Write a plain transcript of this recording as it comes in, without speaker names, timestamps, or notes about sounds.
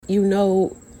you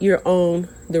know you're on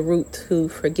the route to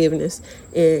forgiveness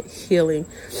and healing.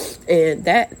 And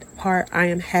that part, I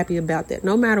am happy about that.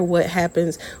 No matter what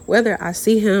happens, whether I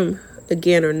see him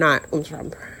again or not,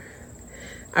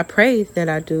 I pray that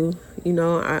I do.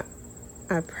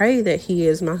 I pray that he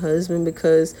is my husband,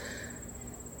 because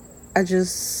I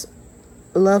just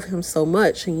love him so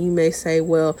much. And you may say,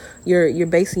 well, you're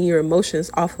basing your emotions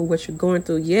off of what you're going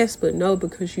through. Yes, but no,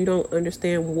 because you don't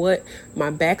understand what my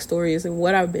backstory is and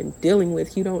what I've been dealing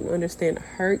with. You don't understand the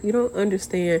hurt. You don't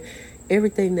understand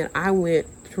everything that I went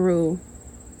through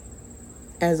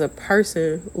as a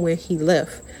person when he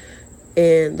left,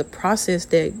 and the process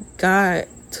that God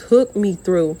took me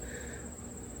through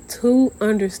to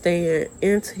understand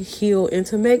and to heal and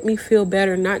to make me feel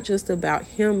better, not just about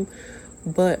him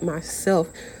but myself,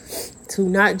 to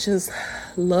not just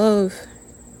love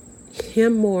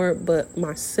him more but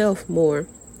myself more.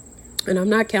 And I'm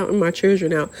not counting my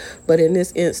children out, but in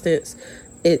this instance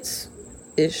it's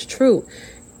true.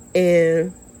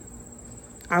 And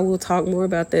I will talk more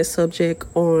about that subject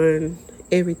on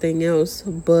everything else,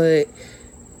 but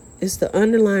it's the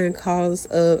underlying cause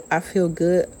of I feel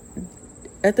good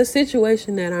at the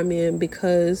situation that I'm in,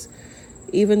 because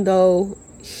even though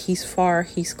he's far,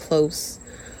 he's close.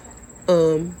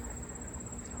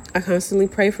 I constantly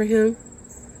pray for him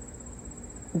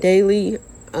daily.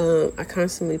 I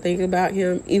constantly think about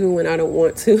him, even when I don't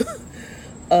want to,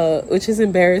 which is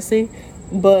embarrassing,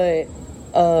 but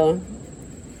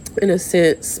in a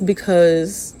sense,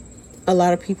 because a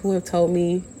lot of people have told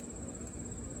me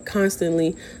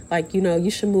constantly, like, you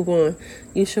should move on.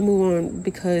 You should move on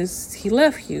because he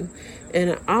left you.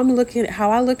 And I'm looking at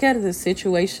how I look at it, the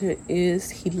situation is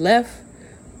he left,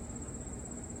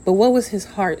 but what was his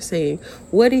heart saying?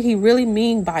 What did he really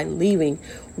mean by leaving?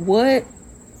 What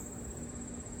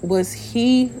was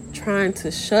he trying to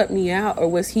shut me out, or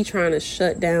was he trying to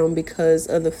shut down because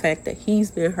of the fact that he's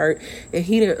been hurt and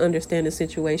he didn't understand the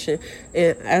situation?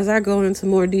 And as I go into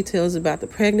more details about the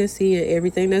pregnancy and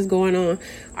everything that's going on,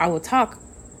 I will talk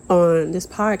on this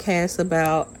podcast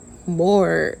about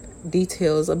more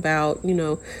details about,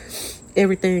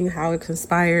 everything, how it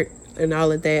conspired and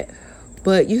all of that.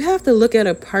 But you have to look at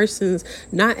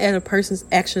not at a person's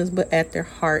actions, but at their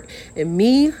heart. And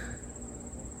me,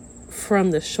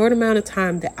 from the short amount of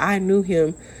time that I knew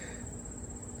him,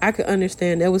 I could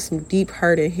understand there was some deep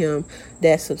hurt in him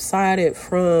that subsided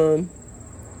from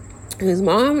his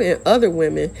mom and other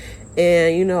women.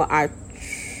 And, I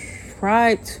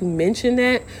tried to mention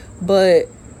that, but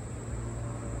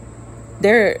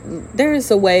there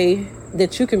is a way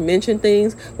that you can mention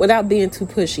things without being too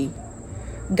pushy.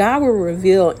 God will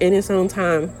reveal in his own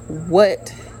time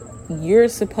what you're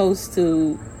supposed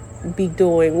to be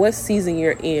doing, what season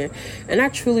you're in. And I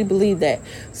truly believe that.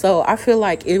 So I feel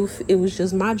like it was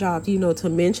just my job, to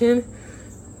mention,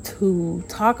 to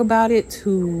talk about it,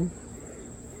 to,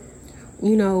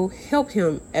 help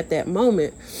him at that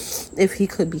moment. If he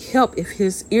could be helped, if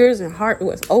his ears and heart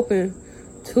was open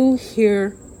to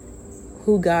hear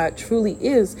who God truly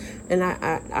is. And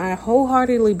I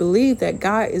wholeheartedly believe that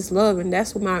God is love, and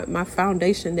that's my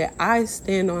foundation that I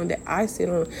stand on, that I sit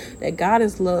on, that God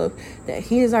is love, that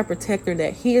he is our protector,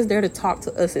 that he is there to talk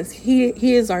to us, as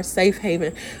he is our safe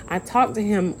haven. I talk to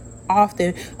him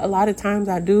often. A lot of times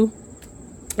I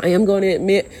am going to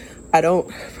admit I don't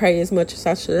pray as much as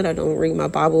I should. I don't read my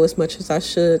Bible as much as I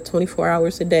should 24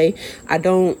 hours a day. I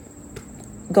don't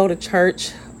go to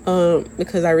church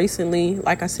because I recently,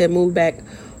 like I said, moved back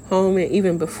home, and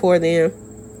even before then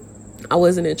I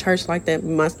wasn't in church like that.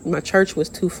 My church was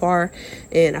too far,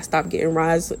 and I stopped getting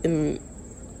rides and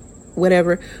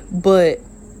whatever. But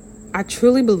I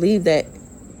truly believe that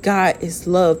God is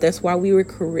love. That's why we were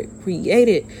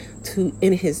created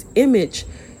in his image,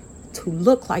 to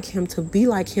look like him, to be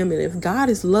like him. And if God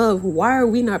is love, why are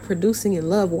we not producing in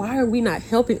love? Why are we not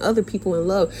helping other people in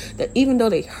love? That even though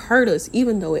they hurt us,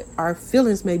 even though our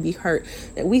feelings may be hurt,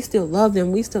 that we still love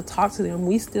them, we still talk to them,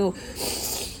 we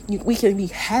can be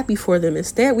happy for them.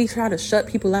 Instead, we try to shut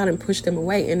people out and push them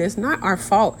away. And it's not our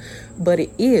fault, but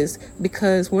it is,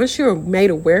 because once you're made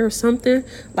aware of something,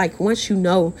 like once you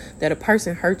know that a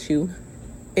person hurt you,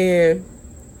 and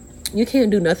you can't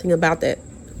do nothing about that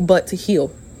but to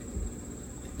heal.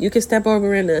 You can step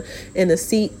over in the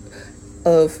seat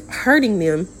of hurting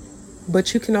them,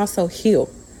 but you can also heal.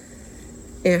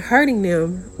 And hurting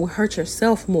them will hurt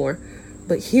yourself more,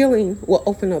 but healing will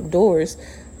open up doors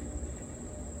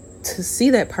to see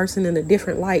that person in a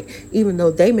different light, even though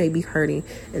they may be hurting.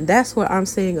 And that's what I'm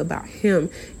saying about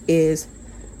him, is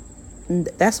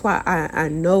that's why I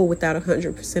know without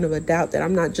 100% of a doubt that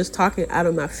I'm not just talking out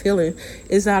of my feeling.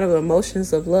 It's out of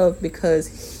emotions of love,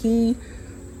 because he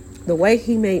the way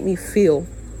he made me feel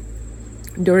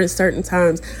during certain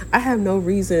times, I have no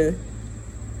reason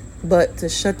but to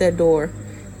shut that door.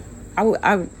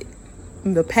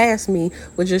 The past me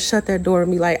would just shut that door and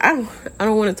be like, I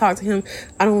don't want to talk to him.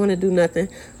 I don't want to do nothing.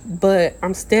 But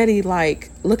I'm steady, like,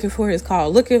 looking for his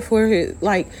call, looking for his,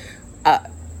 like, a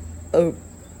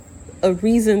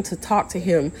reason to talk to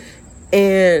him.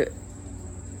 And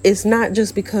it's not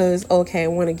just because, okay, I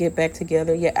want to get back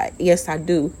together. Yes, I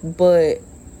do. But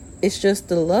it's just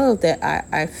the love that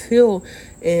I feel,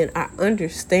 and I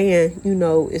understand,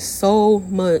 it's so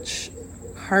much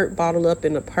hurt bottled up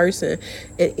in a person.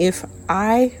 And if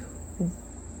God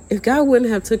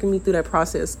wouldn't have taken me through that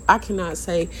process, I cannot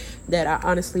say that I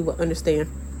honestly would understand.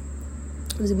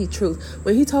 To be truth,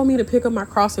 when he told me to pick up my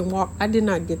cross and walk, I did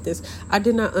not get this. I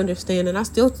did not understand, and I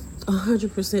still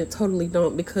 100% totally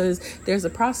don't, because there's a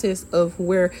process of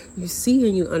where you see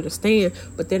and you understand,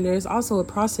 but then there's also a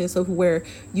process of where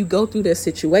you go through that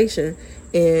situation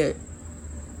and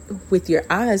with your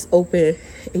eyes open,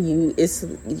 and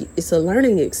it's a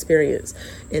learning experience.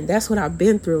 And that's what I've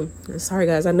been through. And sorry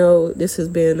guys, I know this has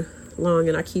been long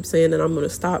and I keep saying that I'm going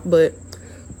to stop, but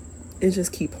it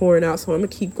just keep pouring out. So I'm going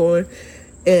to keep going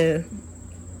and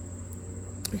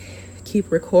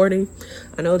keep recording.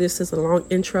 I know this is a long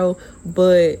intro,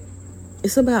 but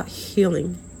it's about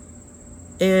healing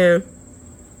and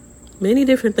many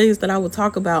different things that I will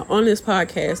talk about on this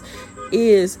podcast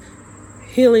is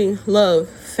healing, love,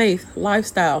 faith,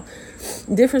 lifestyle,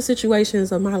 different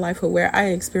situations of my life where I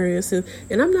experienced it.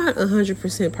 And I'm not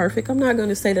 100% perfect. I'm not going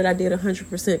to say that I did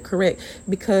 100% correct,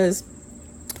 because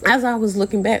as I was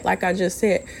looking back, like I just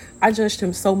said, I judged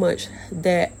him so much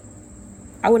that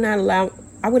I would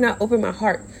not open my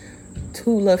heart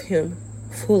to love him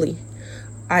fully.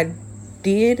 I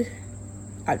do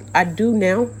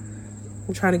now.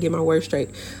 I'm trying to get my words straight.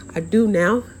 I do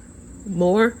now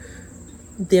more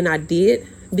than I did,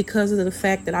 because of the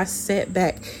fact that I sat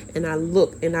back and I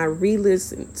looked and I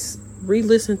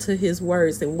re-listened to his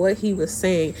words and what he was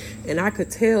saying, and I could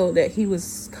tell that he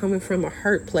was coming from a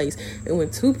hurt place. And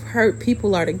when two hurt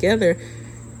people are together,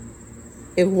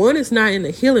 if one is not in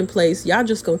a healing place, y'all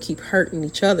just gonna keep hurting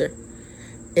each other.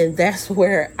 And that's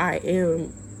where I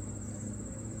am,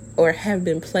 or have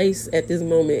been placed at this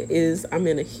moment, is I'm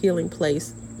in a healing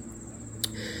place.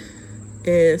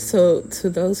 And so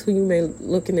to those who you may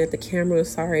looking at the camera,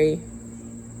 sorry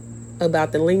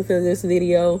about the length of this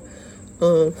video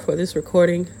for this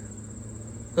recording.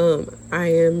 I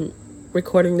am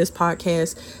recording this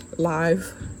podcast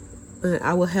live.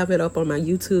 I will have it up on my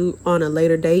YouTube on a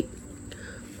later date.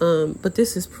 But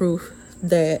this is proof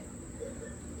that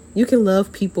you can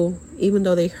love people even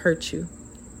though they hurt you.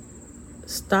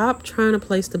 Stop trying to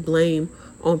place the blame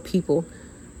on people.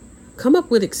 Come up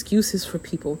with excuses for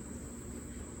people.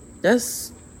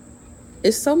 It's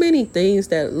so many things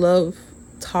that love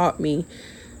taught me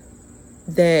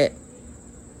that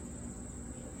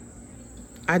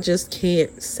I just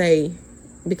can't say,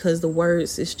 because the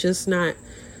words, it's just not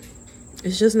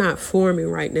forming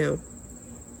right now.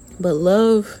 But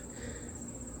love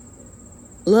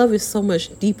is so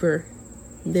much deeper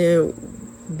than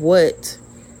what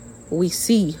we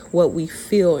see, what we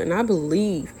feel. And I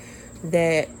believe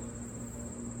that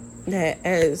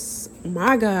as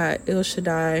my God, El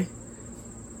Shaddai,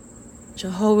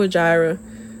 Jehovah Jireh,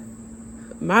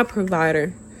 my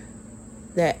provider,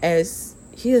 that as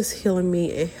he is healing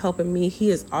me and helping me, he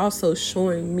is also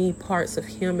showing me parts of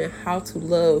him and how to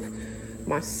love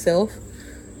myself,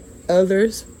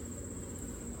 others.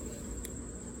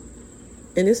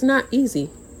 And it's not easy.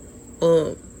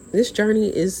 This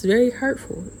journey is very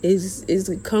hurtful.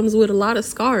 It comes with a lot of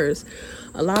scars,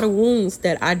 a lot of wounds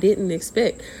that I didn't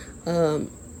expect. On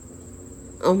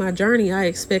my journey, I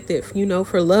expected,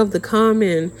 for love to come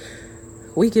and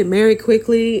we get married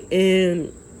quickly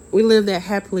and we live that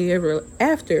happily ever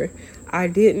after. I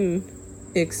didn't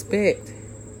expect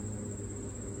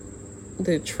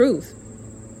the truth.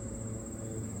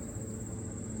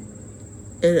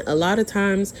 And a lot of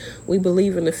times we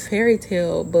believe in a fairy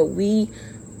tale, but we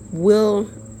will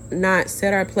not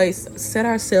set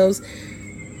ourselves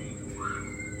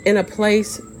in a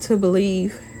place to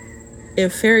believe in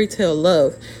fairy tale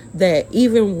love, that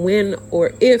even when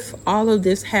or if all of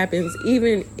this happens,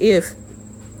 even if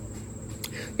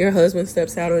your husband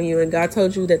steps out on you and God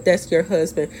told you that that's your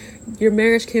husband, your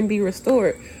marriage can be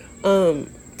restored.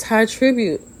 Ty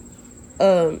Tribute,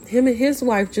 him and his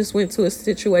wife just went to a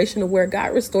situation where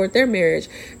God restored their marriage.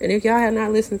 And if y'all have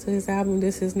not listened to his album,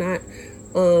 this is not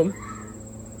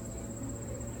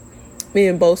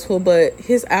being boastful, but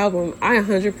his album I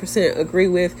 100% agree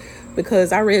with,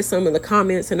 because I read some of the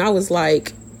comments and I was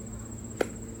like,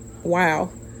 wow.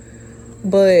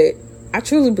 But I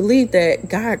truly believe that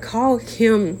God called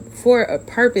him for a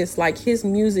purpose. Like, his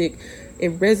music,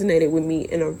 it resonated with me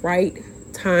in a right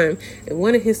time. And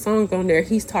one of his songs on there,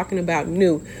 he's talking about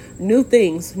new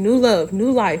things, new love,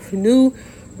 new life, new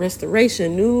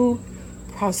restoration, new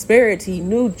prosperity,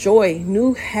 new joy,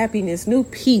 new happiness, new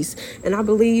peace. And I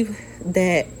believe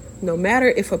that no matter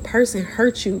if a person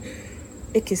hurts you,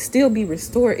 it can still be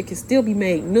restored. It can still be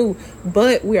made new.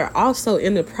 But we are also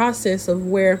in the process of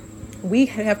where we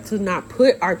have to not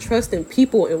put our trust in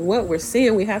people and what we're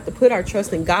seeing. We have to put our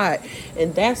trust in God.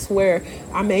 And that's where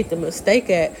I made the mistake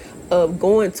of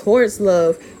going towards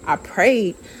love. I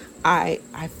prayed. I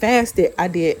fasted. I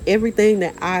did everything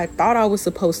that I thought I was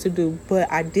supposed to do,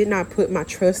 but I did not put my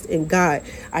trust in God.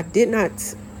 I did not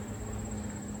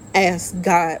ask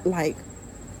God, like,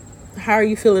 how are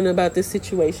you feeling about this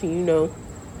situation?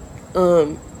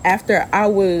 After I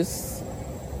was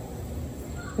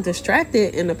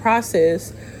distracted in the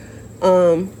process,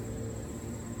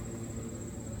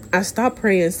 I stopped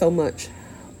praying so much.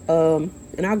 And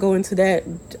I'll go into that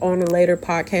on a later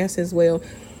podcast as well.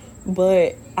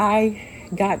 But I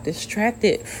got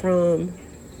distracted from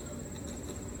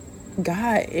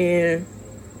God and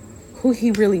who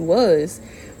he really was.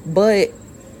 But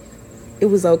it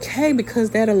was okay,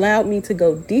 because that allowed me to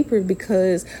go deeper,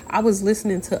 because I was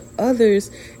listening to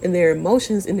others and their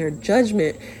emotions and their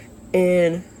judgment.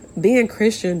 And being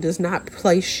Christian does not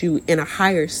place you in a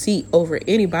higher seat over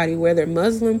anybody, whether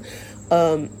Muslim,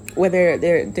 whether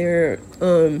they're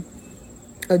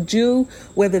a Jew,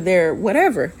 whether they're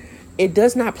whatever. It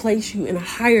does not place you in a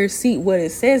higher seat. What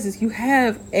it says is you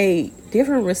have a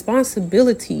different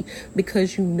responsibility,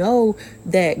 because you know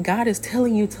that God is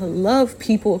telling you to love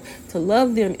people, to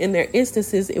love them in their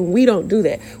instances, and we don't do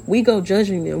that. We go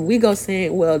judging them. We go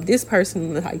saying, well, this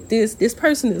person is like this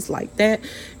person is like that,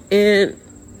 and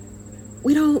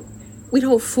we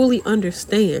don't fully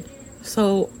understand.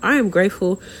 So I am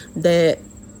grateful that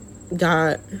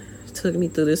God took me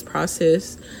through this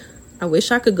process. I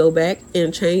wish I could go back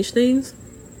and change things.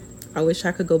 I wish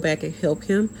I could go back and help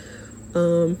him.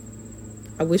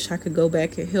 I wish I could go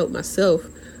back and help myself.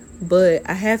 But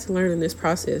I had to learn in this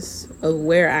process of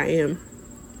where I am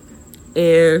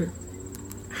and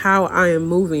how I am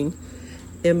moving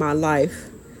in my life.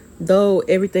 Though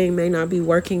everything may not be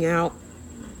working out,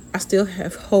 I still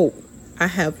have hope. I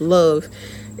have love.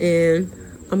 And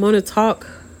I'm going to talk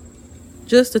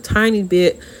just a tiny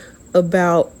bit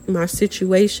about my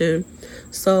situation.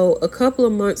 So a couple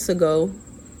of months ago,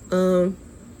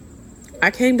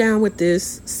 I came down with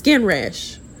this skin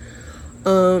rash.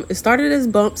 It started as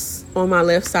bumps on my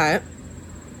left side,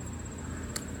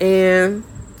 and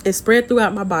it spread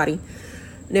throughout my body.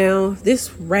 Now,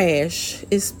 this rash,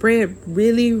 it spread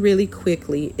really, really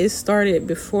quickly. It started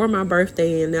before my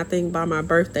birthday, and I think by my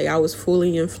birthday, I was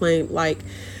fully inflamed. Like,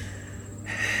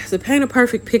 to paint a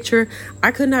perfect picture,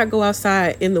 I could not go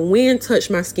outside and the wind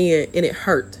touched my skin and it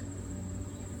hurt.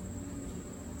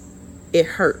 It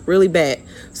hurt really bad.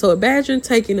 So imagine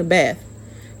taking a bath.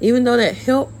 Even though that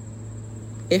helped,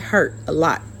 it hurt a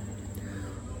lot.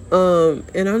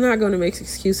 And I'm not going to make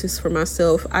excuses for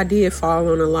myself. I did fall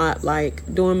on a lot,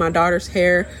 like doing my daughter's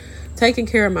hair, taking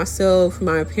care of myself,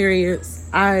 my appearance.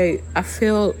 I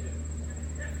felt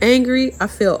angry. I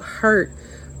felt hurt,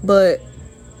 but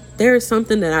there is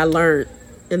something that I learned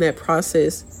in that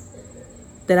process,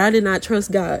 that I did not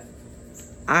trust God.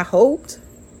 I hoped,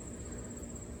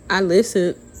 I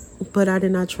listened, but I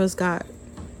did not trust God.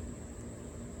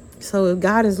 So if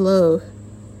God is love,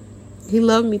 he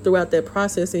loved me throughout that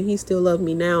process, and he still loves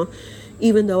me now,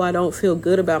 even though I don't feel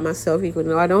good about myself, even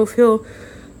though I don't feel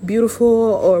beautiful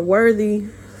or worthy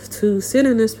to sit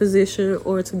in this position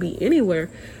or to be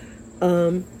anywhere.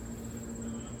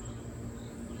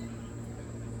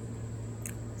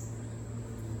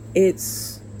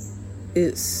 It's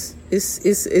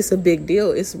a big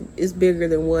deal. It's bigger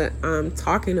than what I'm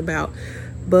talking about.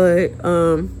 But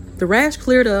the rash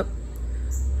cleared up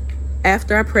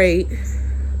after I prayed.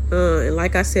 And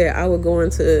like I said, I will go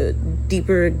into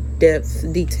deeper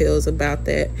depth details about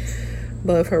that.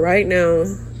 But for right now,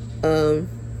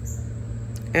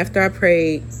 after I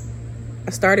prayed,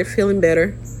 I started feeling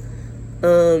better.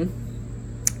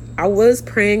 I was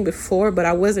praying before, but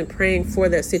I wasn't praying for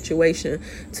that situation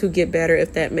to get better,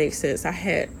 if that makes sense. I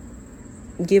had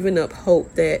given up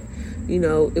hope that,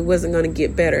 it wasn't going to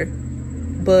get better.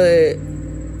 But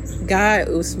God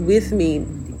was with me,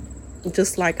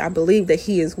 just like I believe that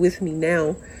he is with me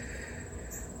now,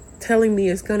 telling me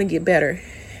it's going to get better.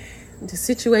 The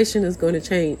situation is going to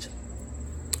change.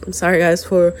 I'm sorry, guys,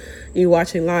 for you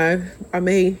watching live. I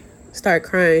may start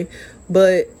crying,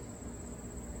 but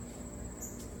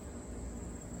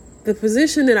the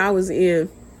position that I was in,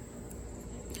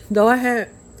 though I had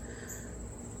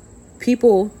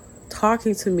people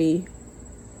talking to me,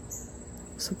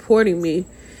 supporting me,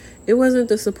 it wasn't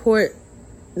the support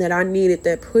that I needed,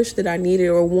 that push that I needed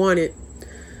or wanted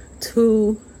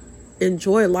to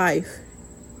enjoy life.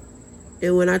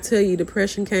 And when I tell you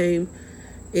depression came,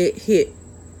 it hit.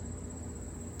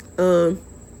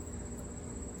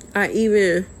 I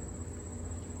even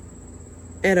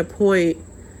at a point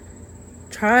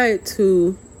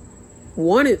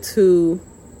wanted to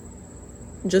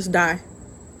just die.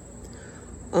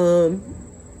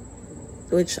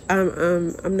 Which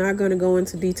I'm not going to go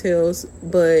into details,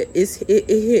 but it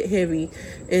hit heavy,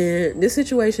 and this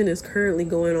situation is currently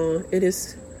going on. It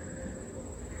is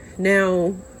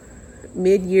now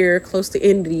mid-year, close to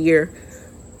end of the year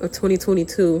of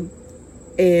 2022,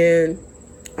 and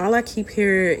all I keep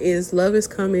hearing is love is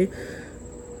coming,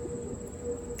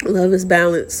 love is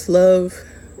balanced, love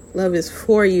is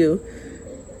for you.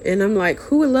 And I'm like,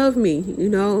 who would love me?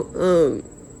 The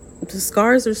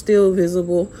scars are still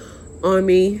visible on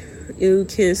me. You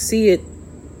can see it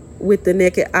with the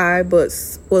naked eye, but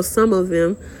some of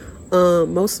them,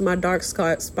 most of my dark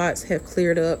spots have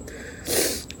cleared up.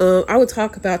 I would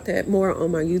talk about that more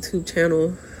on my YouTube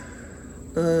channel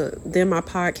than my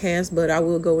podcast, but I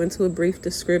will go into a brief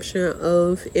description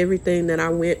of everything that I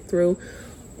went through.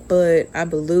 But I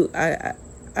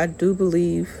do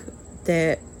believe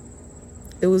that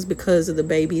it was because of the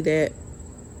baby that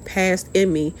passed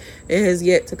in me and has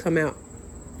yet to come out.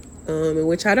 In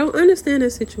which I don't understand the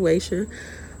situation.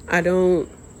 I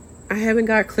haven't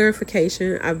got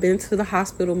clarification. I've been to the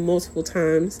hospital multiple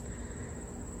times,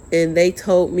 and they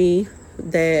told me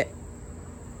that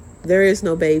there is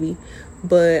no baby.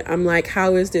 But I'm like,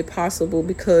 how is it possible?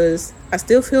 Because I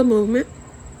still feel movement.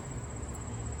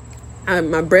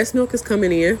 My breast milk is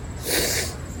coming in.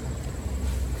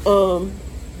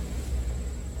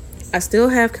 I still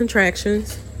have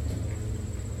contractions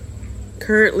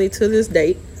currently to this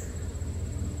date.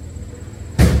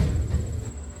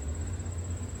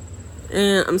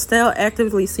 And I'm still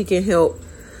actively seeking help.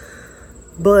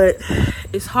 But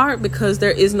it's hard because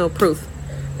there is no proof.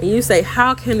 And you say,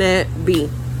 how can that be?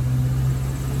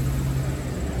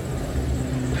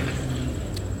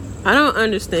 I don't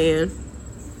understand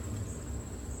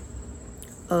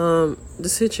the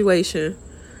situation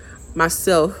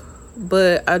myself,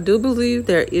 but I do believe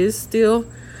there is still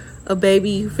a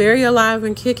baby very alive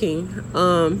and kicking.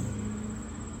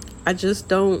 I just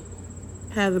don't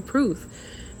have the proof,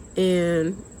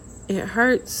 and it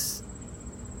hurts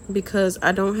because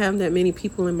I don't have that many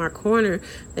people in my corner.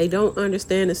 They don't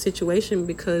understand the situation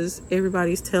because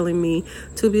everybody's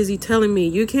too busy telling me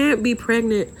you can't be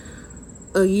pregnant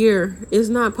a year. It's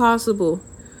not possible.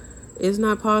 It's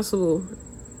not possible.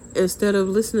 Instead of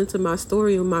listening to my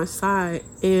story on my side.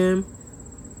 And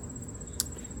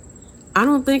I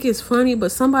don't think it's funny,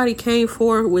 but somebody came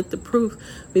forward with the proof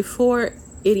before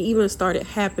it even started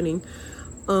happening.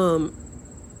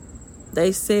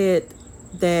 They said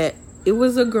that it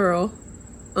was a girl.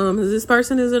 This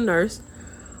person is a nurse,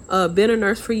 been a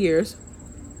nurse for years.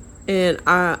 And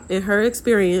in her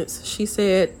experience, she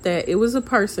said that it was a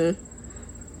person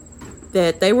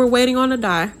that they were waiting on to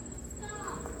die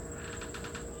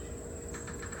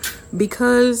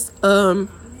because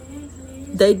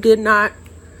they did not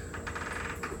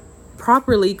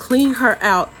properly clean her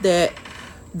out, that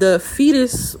the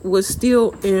fetus was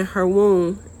still in her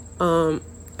womb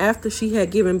after she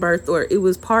had given birth, or it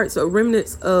was parts or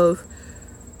remnants of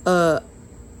the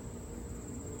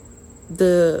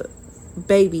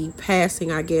baby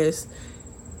passing, I guess.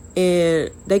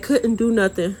 And they couldn't do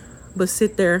nothing but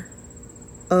sit there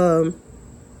and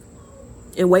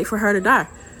wait for her to die,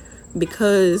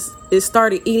 because it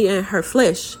started eating her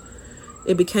flesh.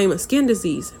 It became a skin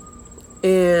disease.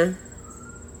 And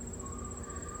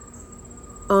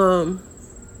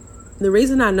the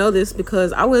reason I know this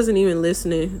because I wasn't even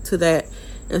listening to that,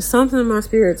 and something in my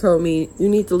spirit told me you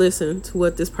need to listen to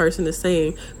what this person is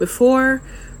saying. Before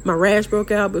my rash broke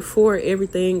out, before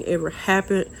everything ever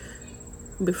happened,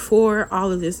 before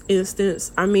all of this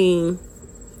instance, I mean,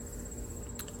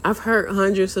 I've heard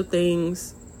hundreds of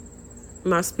things in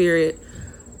my spirit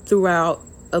throughout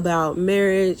about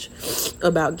marriage,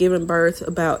 about giving birth,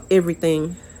 about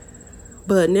everything.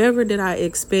 But never did I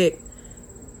expect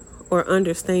or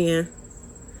understand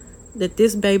that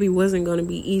this baby wasn't going to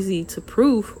be easy to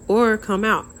prove or come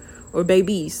out, or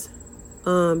babies,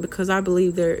 because I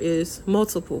believe there is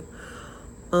multiple.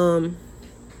 And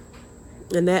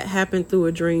that happened through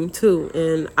a dream too.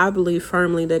 And I believe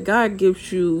firmly that God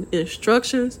gives you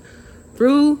instructions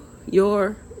through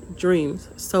your dreams.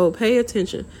 So pay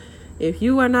attention If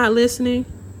you are not listening,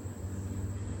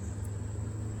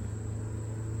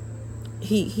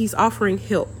 he's offering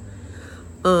help.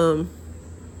 But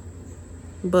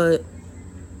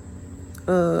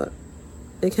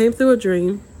it came through a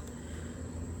dream.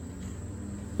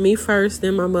 Me first,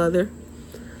 then my mother.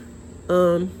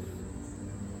 And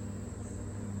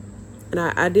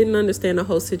I didn't understand the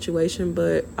whole situation,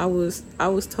 but I was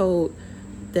told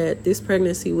that this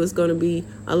pregnancy was going to be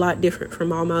a lot different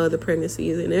from all my other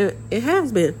pregnancies, and it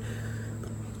has been.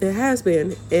 It has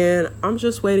been, and I'm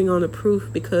just waiting on the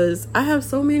proof, because I have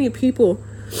so many people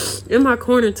in my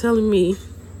corner telling me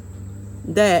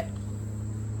that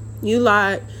you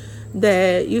lied,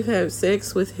 that you had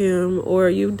sex with him, or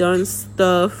you've done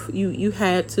stuff, you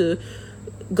had to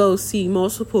go see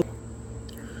multiple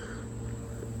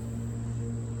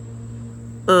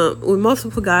with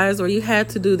multiple guys, or you had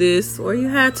to do this, or you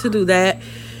had to do that.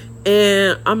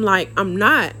 And I'm like, I'm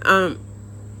not. I'm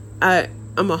a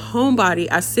homebody.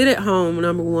 I sit at home,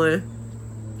 number one.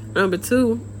 Number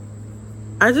two,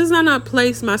 I just do not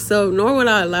place myself, nor would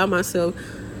I allow myself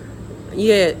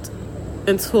yet,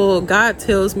 until God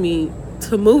tells me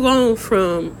to move on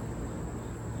from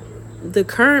the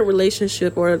current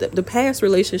relationship or the past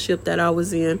relationship that I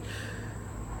was in,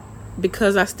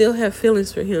 because I still have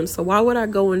feelings for him. So why would I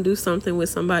go and do something with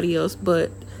somebody else?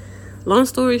 But long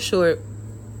story short,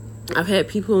 I've had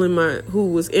people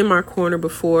who was in my corner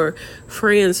before,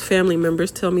 friends, family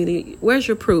members, tell me, where's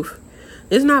your proof?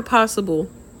 It's not possible.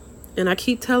 And I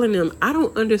keep telling them, I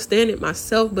don't understand it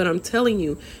myself, but I'm telling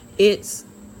you, it's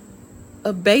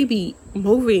a baby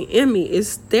moving in me.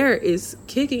 It's there, it's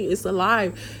kicking, it's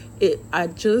alive. I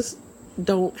just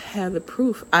don't have the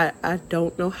proof. I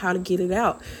don't know how to get it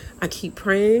out. I keep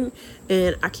praying,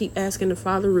 and I keep asking the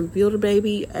Father to reveal the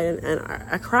baby, and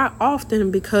I cry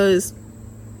often, because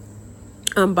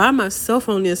I'm by myself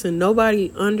on this, and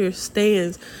nobody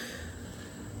understands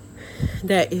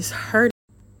that it's hurting.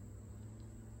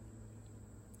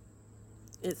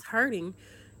 It's hurting.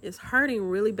 It's hurting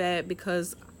really bad,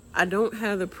 because I don't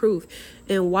have the proof.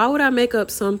 And why would I make up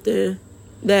something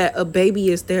that a baby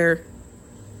is there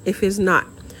if it's not?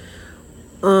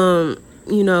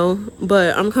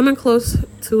 But I'm coming close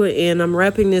to an end. I'm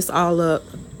wrapping this all up,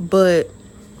 but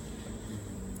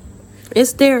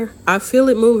it's there. I feel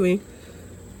it moving.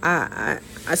 I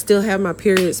still have my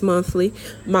periods monthly.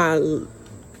 My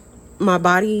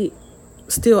body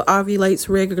still ovulates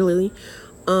regularly,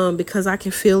 because I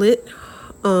can feel it.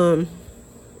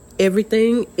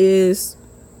 Everything is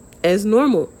as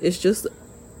normal. It's just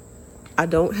I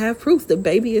don't have proof. The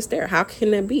baby is there. How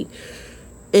can that be?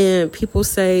 And people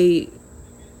say,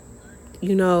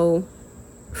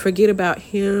 forget about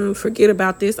him, forget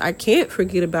about this. I can't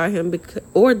forget about him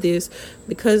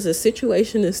because the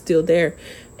situation is still there.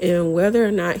 And whether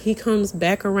or not he comes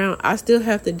back around, I still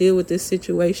have to deal with this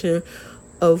situation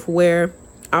of where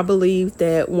I believe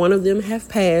that one of them have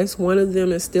passed, one of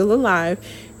them is still alive,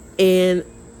 and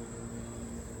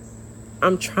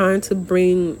I'm trying to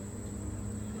bring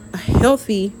a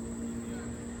healthy,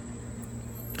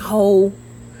 whole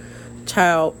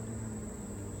child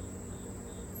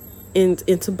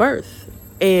into birth.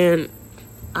 And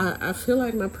I feel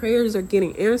like my prayers are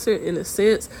getting answered in a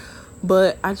sense,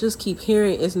 but I just keep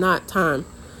hearing it's not time.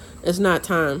 It's not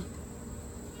time.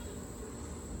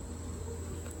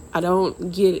 I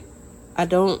don't get it. I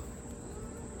don't,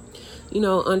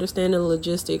 understand the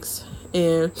logistics.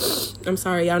 And I'm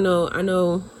sorry, I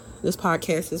know this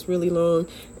podcast is really long.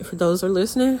 And for those who are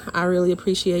listening, I really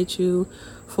appreciate you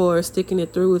for sticking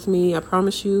it through with me. I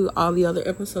promise you all the other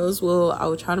episodes I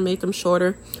will try to make them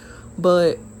shorter.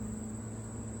 But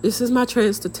this is my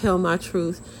chance to tell my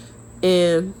truth.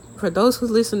 And for those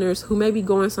listeners who may be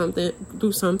going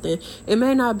through something, it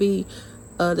may not be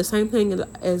the same thing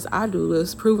as I do,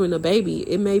 is proving a baby.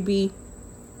 It may be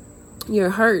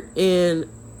you're hurt and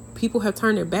people have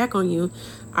turned their back on you.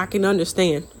 I can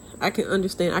understand. I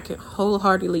can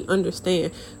wholeheartedly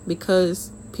understand,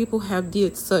 because people have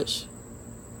did such.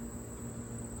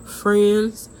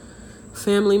 Friends,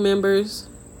 family members,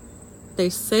 they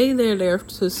say they're there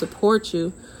to support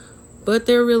you, but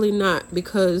they're really not,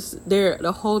 because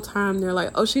the whole time they're like,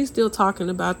 oh, she's still talking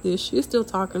about this. She's still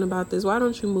talking about this. Why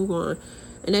don't you move on?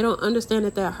 And they don't understand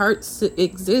that hurt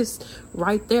exists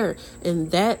right there.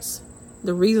 And that's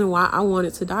the reason why I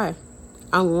wanted to die.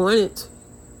 I wanted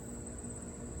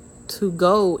to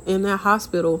go in that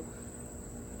hospital.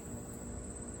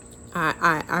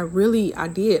 I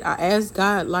did. I asked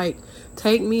God,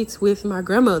 take me with my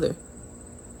grandmother.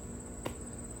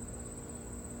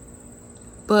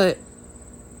 But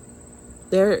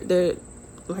there,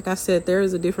 like I said, there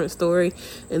is a different story,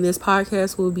 and this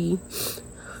podcast will be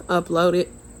upload it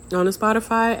on the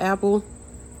Spotify, Apple,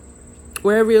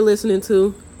 wherever you're listening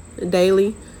to,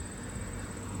 daily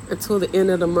until the end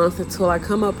of the month, until I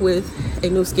come up with a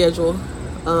new schedule,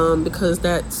 because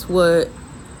that's what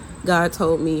God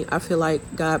told me. I feel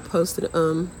like God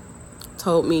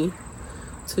told me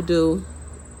to do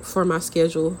for my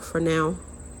schedule for now,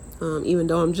 even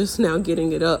though I'm just now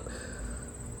getting it up.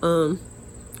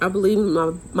 I believe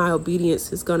my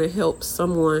obedience is going to help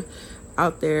someone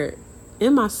out there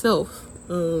and myself.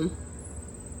 So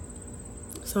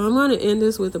I'm going to end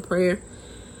this with a prayer.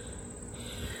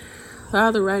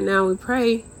 Father, right now we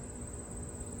pray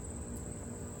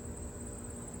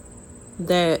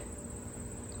that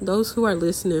those who are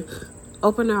listening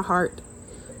open their heart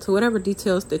to whatever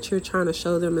details that you're trying to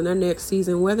show them in their next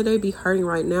season, whether they be hurting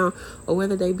right now or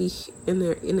whether they be in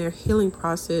their healing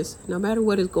process. No matter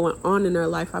what is going on in their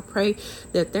life, I pray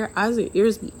that their eyes and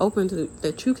ears be open to,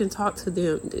 that you can talk to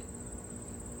them,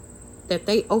 that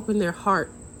they open their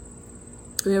heart,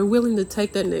 they're willing to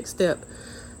take that next step,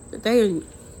 that they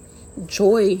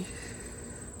enjoy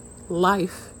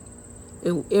life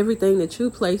and everything that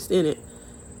you placed in it.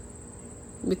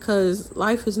 Because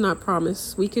life is not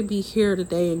promised. We could be here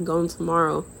today and gone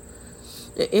tomorrow.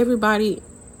 And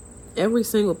every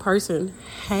single person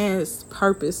has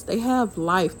purpose. They have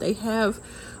life. They have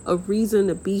a reason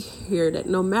to be here. That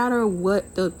no matter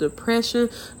what the depression,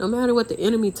 no matter what the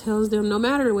enemy tells them, no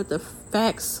matter what the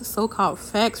facts, so-called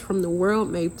facts from the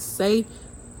world may say,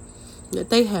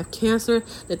 that they have cancer,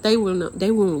 that they won't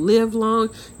live long,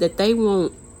 that they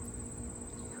won't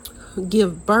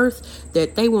give birth,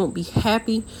 that they won't be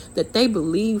happy, that they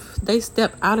believe, they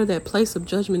step out of that place of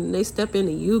judgment and they step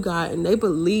into you, God, and they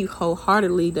believe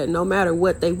wholeheartedly that no matter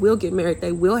what, they will get married,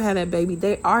 they will have that baby,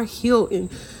 they are healed in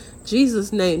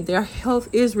Jesus' name, their health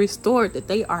is restored, that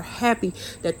they are happy,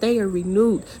 that they are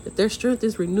renewed, that their strength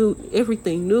is renewed,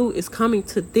 everything new is coming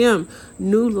to them,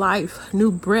 new life,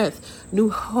 new breath, new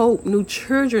hope, new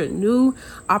children, new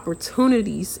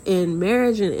opportunities in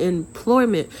marriage and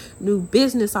employment, new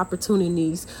business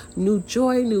opportunities, new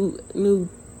joy, new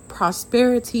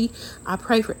prosperity. I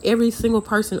pray for every single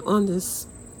person on this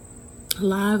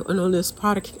live and on this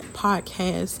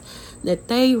podcast that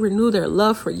they renew their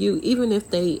love for you, even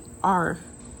if they are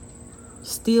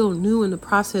still new in the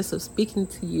process of speaking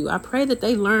to you. I pray that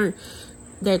they learn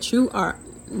that you are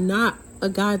not a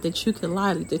God that you can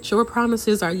lie to, that your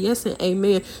promises are yes and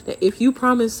amen, that if you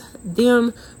promise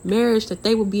them marriage, that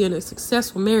they will be in a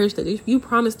successful marriage, that if you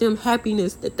promise them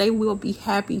happiness, that they will be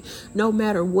happy no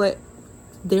matter what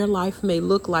their life may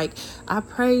look like. I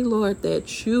pray, Lord,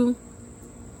 that you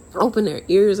open their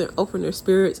ears and open their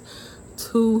spirits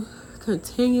to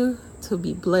continue to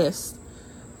be blessed,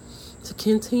 to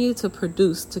continue to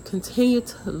produce, to continue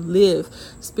to live.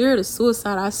 Spirit of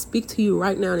suicide, I speak to you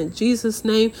right now in Jesus'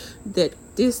 name that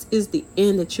this is the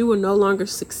end, that you will no longer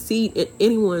succeed in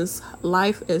anyone's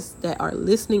life as that are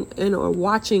listening and or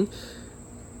watching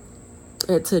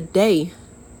today.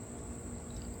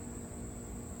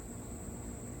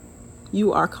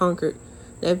 You are conquered.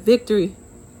 That victory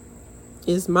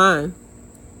is mine,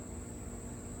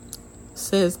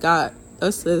 says God.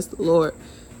 Thus says the Lord.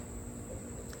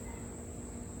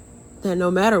 That no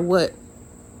matter what,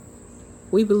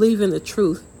 we believe in the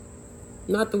truth,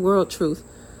 not the world truth,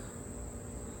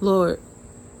 Lord.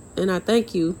 And I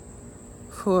thank you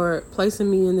for placing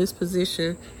me in this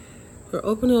position, for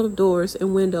opening up doors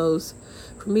and windows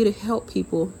for me to help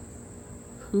people,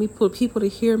 for people to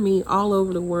hear me all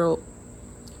over the world,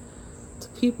 to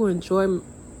people enjoy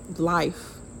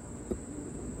life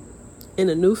in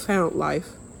a newfound life,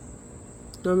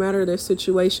 no matter their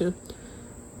situation,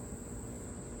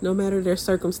 no matter their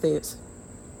circumstance,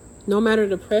 no matter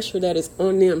the pressure that is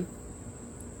on them.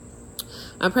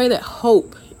 I pray that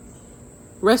hope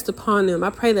rests upon them.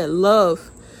 I pray that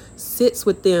love sits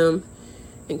with them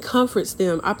and comforts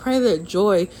them. I pray that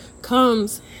joy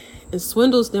comes and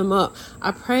swindles them up.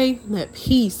 I pray that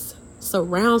peace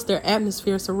surrounds their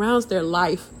atmosphere, surrounds their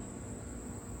life.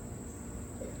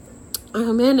 I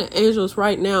command the angels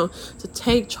right now to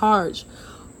take charge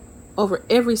over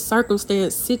every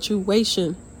circumstance,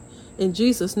 situation, in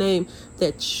Jesus' name,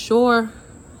 that your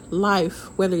life,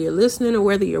 whether you're listening or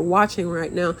whether you're watching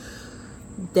right now,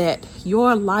 that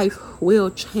your life will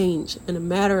change in a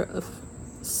matter of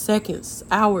seconds,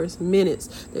 hours,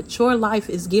 minutes, that your life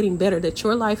is getting better, that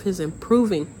your life is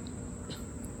improving.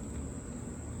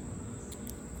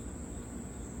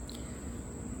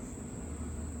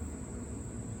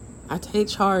 I take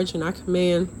charge and I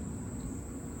command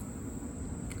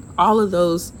all of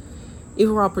those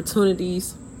evil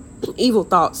opportunities, evil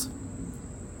thoughts,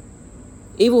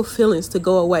 evil feelings to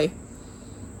go away.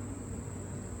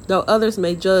 though others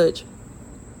may judge.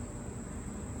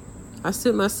 I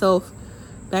sit myself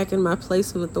back in my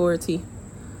place of authority,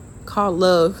 called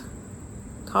love,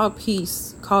 called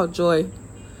peace, called joy.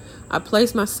 I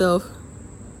place myself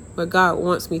where God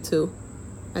wants me to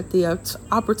at the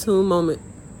opportune moment.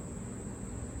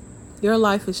 Your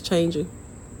life is changing.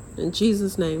 In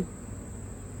Jesus' name,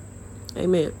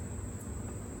 amen.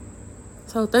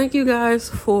 So thank you guys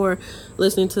for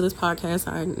listening to this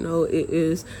podcast. I know it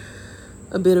is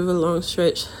a bit of a long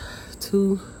stretch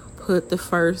to put the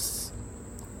first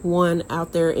one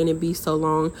out there and it be so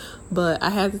long, but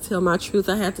I had to tell my truth.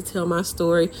 I had to tell my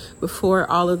story before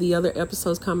all of the other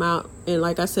episodes come out. And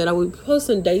like I said, I will be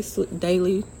posting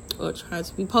daily, or try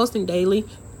to be posting daily.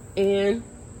 And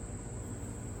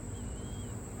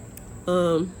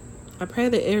I pray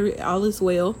that all is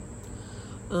well.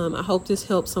 I hope this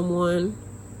helps someone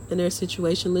in their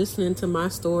situation listening to my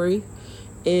story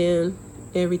and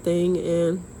everything.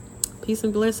 And peace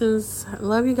and blessings. I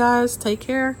love you guys. Take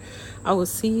care. I will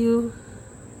see you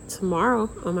tomorrow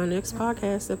on my next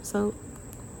podcast episode.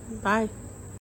 Bye.